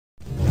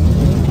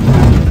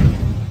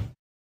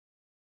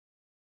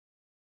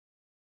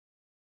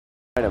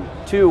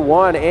2,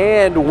 1,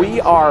 and we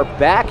are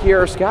back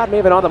here. Scott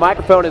Maven on the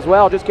microphone as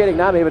well. Just kidding,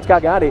 not Maven,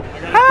 Scott Gandhi.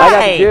 I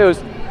got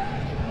confused.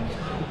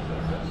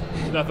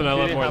 There's nothing I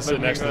love more than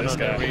sitting next to this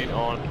guy. I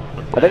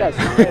think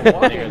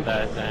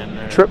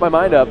I tripped my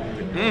mind up.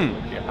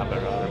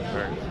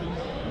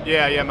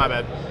 Yeah, my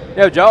bad.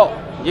 Yo, Joel,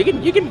 you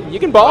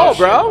can ball,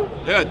 bro.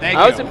 Dude, thank you.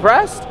 I was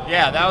impressed.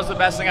 Yeah, that was the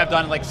best thing I've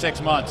done in like 6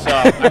 months. So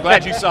I'm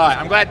glad you saw it.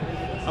 I'm glad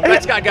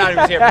Scott Gotti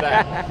was here for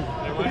that.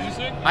 What did you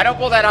say? I don't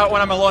pull that out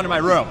when I'm alone in my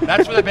room.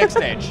 That's for the big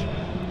stage.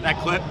 That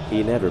clip.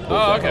 He never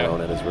pulls that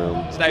alone in his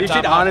room. You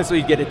should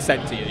honestly get it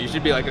sent to you. You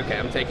should be like, okay,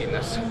 I'm taking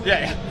this.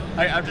 Yeah.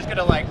 I'm just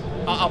gonna like,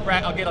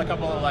 I'll get a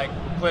couple of like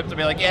clips and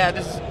be like, yeah,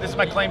 this is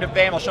my claim to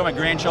fame. I'll show my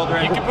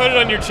grandchildren. You can put it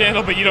on your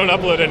channel, but you don't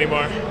upload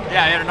anymore.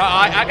 Yeah, no,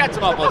 I got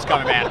some uploads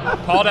coming, man.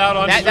 Called out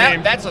on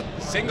stream. That's a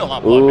single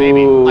upload,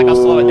 maybe. Like I'll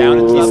slow it down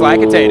and stuff. He's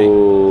lactating.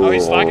 Oh,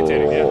 he's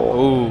lactating, yeah.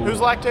 Ooh. Who's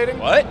lactating?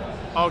 What?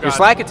 Oh, God. You're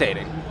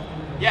slackatating.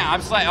 Yeah,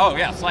 I'm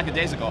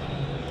slackadaisical.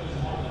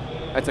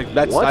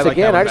 Once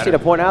again, I just need to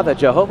point out that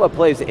Jehovah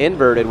plays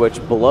inverted,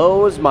 which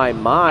blows my I used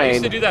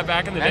mind. to do that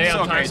back in the day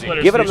on Time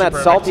Splitters. Giving him that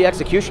salty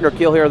executioner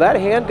kill here. That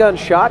handgun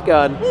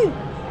shotgun.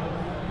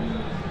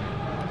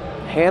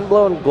 Hand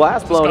blown,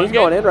 glass blown. He's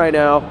going in right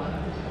now.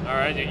 All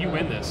right, dude, you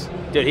win this.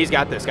 Dude, he's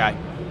got this guy.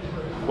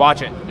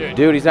 Watch it.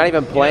 Dude, he's not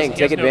even playing.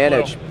 Take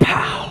advantage.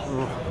 Pow.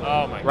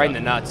 Oh, my God. Right in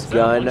the nuts.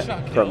 Gun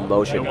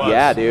promotion.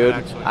 Yeah, dude.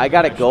 I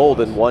got a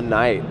gold in one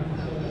night.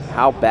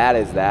 How bad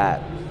is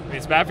that? I mean,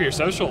 it's bad for your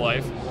social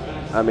life.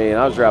 I mean,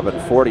 I was dropping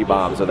 40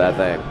 bombs with that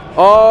thing.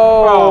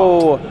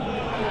 Oh!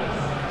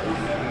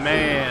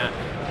 Man.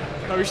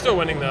 Oh, you're still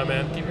winning, though,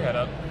 man. Keep your head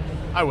up.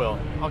 I will.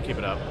 I'll keep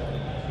it up.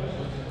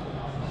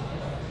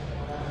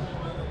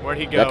 Where'd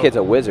he go? That kid's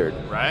a wizard.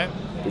 Right?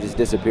 He just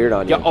disappeared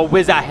on you. Yo,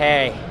 wizard,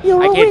 hey. I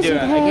can't do it.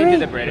 I can't do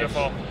the British.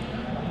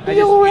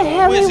 Beautiful.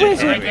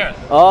 Wizard. Right there.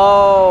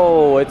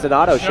 Oh, it's an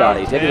auto shot.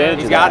 He take advantage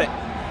He's of got that.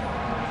 it.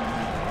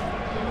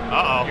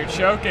 Uh-oh. You're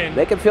choking.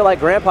 Make him feel like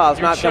Grandpa's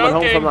You're not coming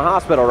home choking. from the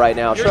hospital right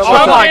now. You're Show him Oh,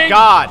 what's up. my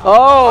God.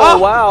 Oh,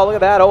 wow. Look at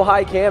that. Oh,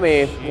 hi,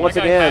 Cammy. Once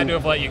That guy had to again.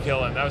 have let you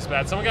kill him. That was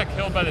bad. Someone got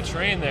killed by the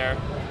train there.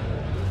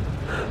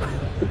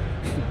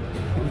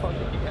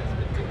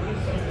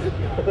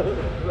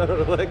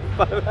 Like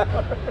 5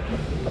 hours.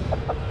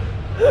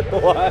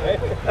 Why?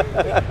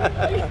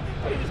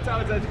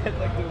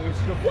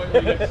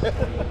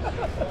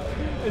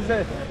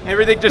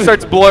 Everything just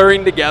starts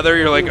blurring together.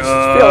 You're like, Just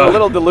feeling a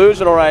little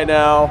delusional right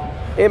now.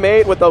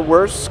 M8 with the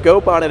worst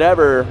scope on it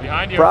ever.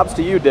 Behind you. Props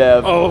to you,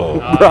 Dev. Oh.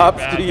 Props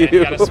Bad, to man. you.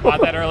 You got to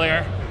spot that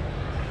earlier.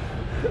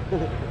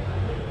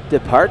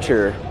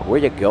 Departure. Where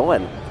you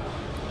going?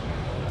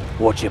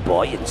 What you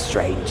buying,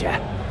 stranger?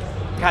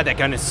 God, that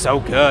gun is so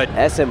good.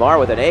 SMR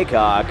with an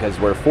ACOG because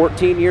we're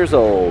 14 years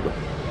old.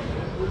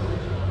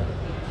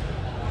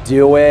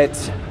 Do it.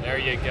 There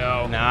you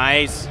go.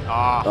 Nice.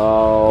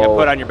 Oh. You got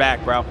put on your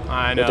back, bro.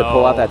 I You know. have to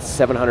pull out that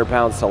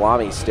 700-pound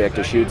salami stick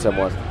to shoot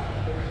someone.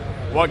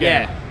 What game?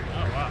 Yeah. Oh,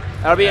 wow.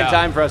 That'll be in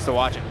time for us to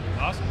watch it.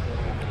 Awesome.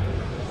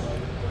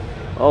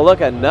 Oh,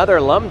 look, another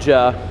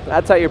Lumja.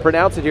 That's how you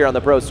pronounce it here on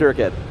the pro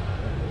circuit.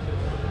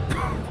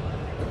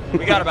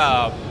 We got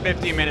about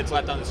 15 minutes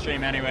left on the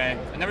stream anyway.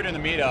 I never doing the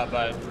meetup,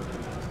 but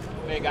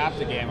big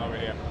after game over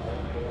here.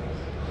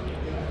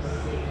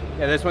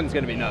 Yeah, this one's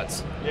going to be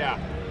nuts. Yeah.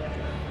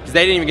 Because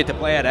they didn't even get to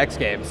play at X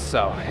Games,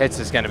 so it's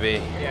just going to be.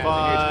 Yeah, it's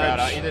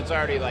a huge crowd. It's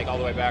already like all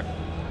the way back.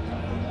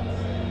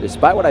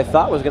 Despite what I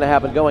thought was going to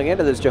happen going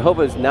into this,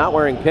 Jehovah is not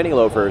wearing penny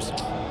loafers.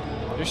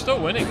 You're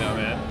still winning, though,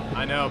 man.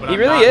 I know, but He I'm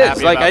really not is.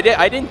 happy Like, about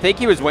I didn't think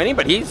he was winning,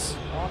 but he's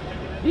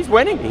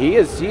winning.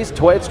 It's I'm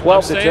 12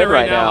 to saying 10 it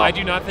right now. I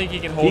do not think he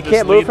can hold He this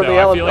can't lead, move from though. the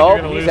I element. feel like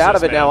you're gonna He's lose out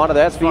this, of it now man. onto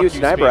the Fuck SVU you,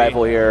 sniper Speedy.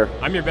 rifle here.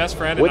 I'm your best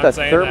friend, and With I'm a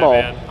saying thermal.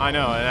 that, man. I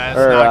know, and that's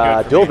Or not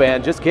good for dual me.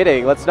 band. Just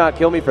kidding. Let's not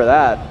kill me for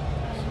that.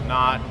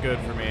 Not good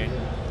for me.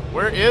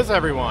 Where is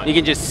everyone? You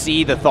can just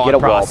see the thought Get a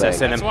wall process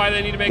bang. in That's him. why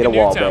they need to make Get a a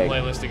wall Nuketown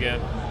bang. playlist again.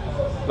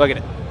 Look at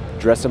it.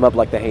 Dress him up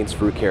like the Haynes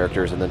Fruit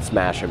characters and then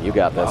smash him. You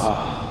got this.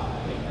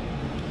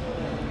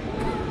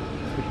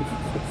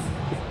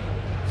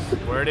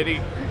 Where did he?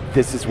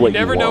 This is what You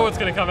never you know want. what's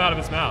going to come out of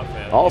his mouth,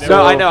 man. You Also- never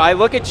No, So- I know. I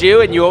look at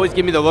you, and you always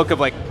give me the look of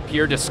like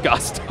pure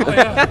disgust. Oh,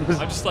 yeah. I'm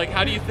just like,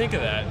 how do you think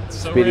of that? It's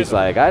so Speedy's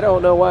random. like, I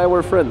don't know why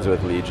we're friends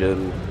with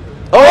Legion.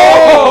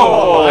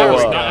 Oh, that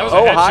was a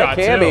oh, hi, headshot,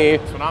 too. Cammy.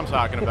 That's what I'm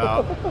talking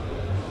about.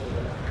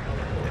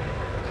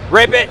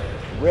 Rip it.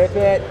 Rip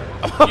it.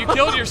 You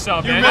killed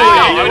yourself, man. made it. You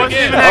It do it wasn't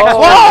again. even Oh,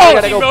 Whoa! I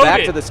gotta go He back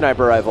voted. to the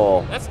sniper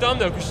rifle. That's dumb,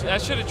 though, because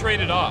that should have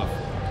traded off.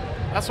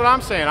 That's what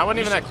I'm saying. I wasn't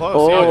even that close.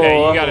 Oh.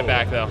 Okay, you got it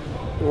back, though.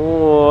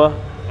 Oh.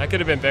 That could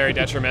have been very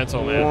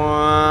detrimental,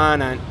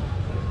 man.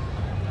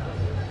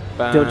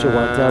 Don't you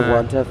want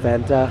a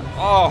Fanta?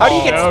 Oh, how do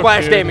you get Oh,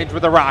 splash dude. damage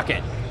with a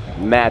rocket?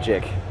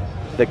 Magic.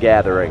 The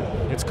Gathering.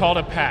 It's called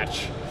a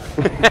patch.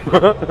 It's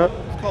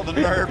called the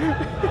nerve.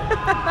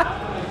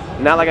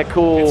 Not like a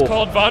cool. It's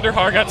called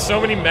Vonderhaar got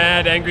so many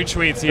mad, angry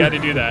tweets, he had to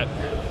do that.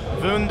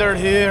 Wunder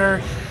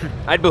here.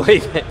 I'd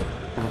believe it.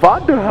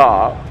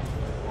 Vonderhaar.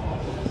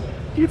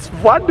 It's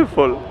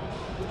wonderful.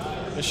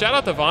 And shout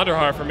out to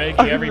Vonderhaar for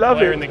making every love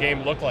player it. in the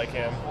game look like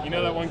him. You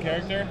know that one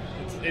character?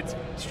 It's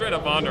straight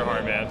up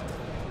Vonderhaar, man.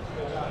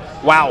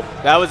 Wow,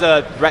 that was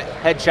a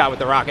headshot with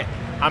the rocket.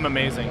 I'm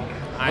amazing.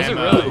 Was it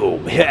really?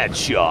 Boom,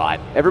 headshot.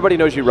 Everybody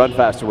knows you run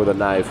faster with a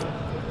knife.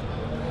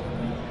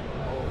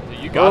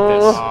 You got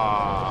this.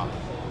 Aw,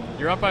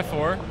 You're up by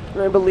 4.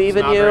 I believe it's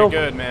in not very you.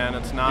 good, man.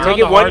 It's not. You're Take on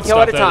it the one hard kill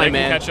stuff, at a though. time, They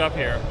man. can catch up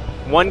here.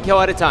 1 kill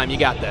at a time. You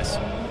got this.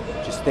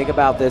 Just think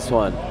about this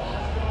one.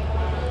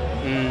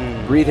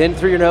 Breathe in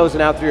through your nose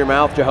and out through your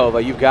mouth,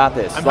 Jehovah. You've got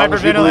this. I'm As long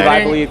as you believe,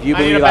 I hyperventilating. believe, you I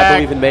need believe, a I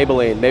bag. believe in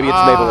Maybelline. Maybe it's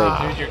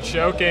Maybelline. Dude, you're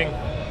choking.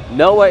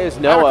 Noah is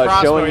I have a Noah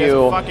crossbow, showing he has a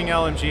you fucking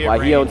LMG at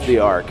why he owns range. the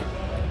Ark.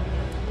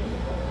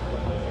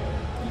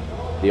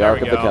 The There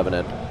Ark we of the go.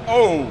 Covenant.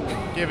 Oh.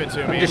 Give it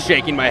to I'm me. just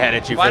shaking my head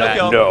at you for Final that.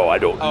 kill. No, I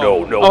don't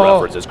know. No Oh.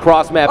 references.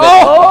 Cross map.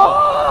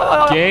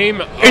 Oh!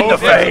 Game In the over.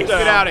 face.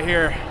 Get out of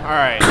here. All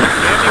right.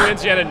 Andy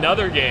wins yet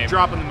another game.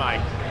 Dropping the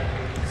mic.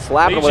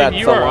 Slap him with that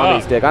Legion, you are salami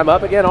up. stick. I'm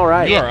up again. All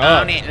right. You are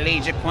up. it,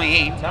 Legion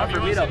Queen. Time for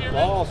me to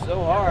ball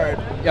so hard.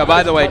 Yeah,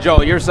 by the way,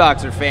 Joel, your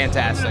socks are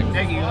fantastic.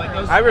 Thank you. Like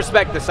those? I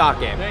respect the sock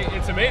game. Hey,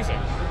 it's amazing.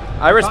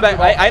 I respect.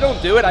 I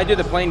don't do it. I do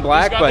the plain He's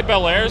black, got but the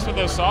Bel Airs with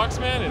those socks,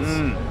 man.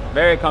 It's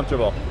Very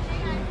comfortable.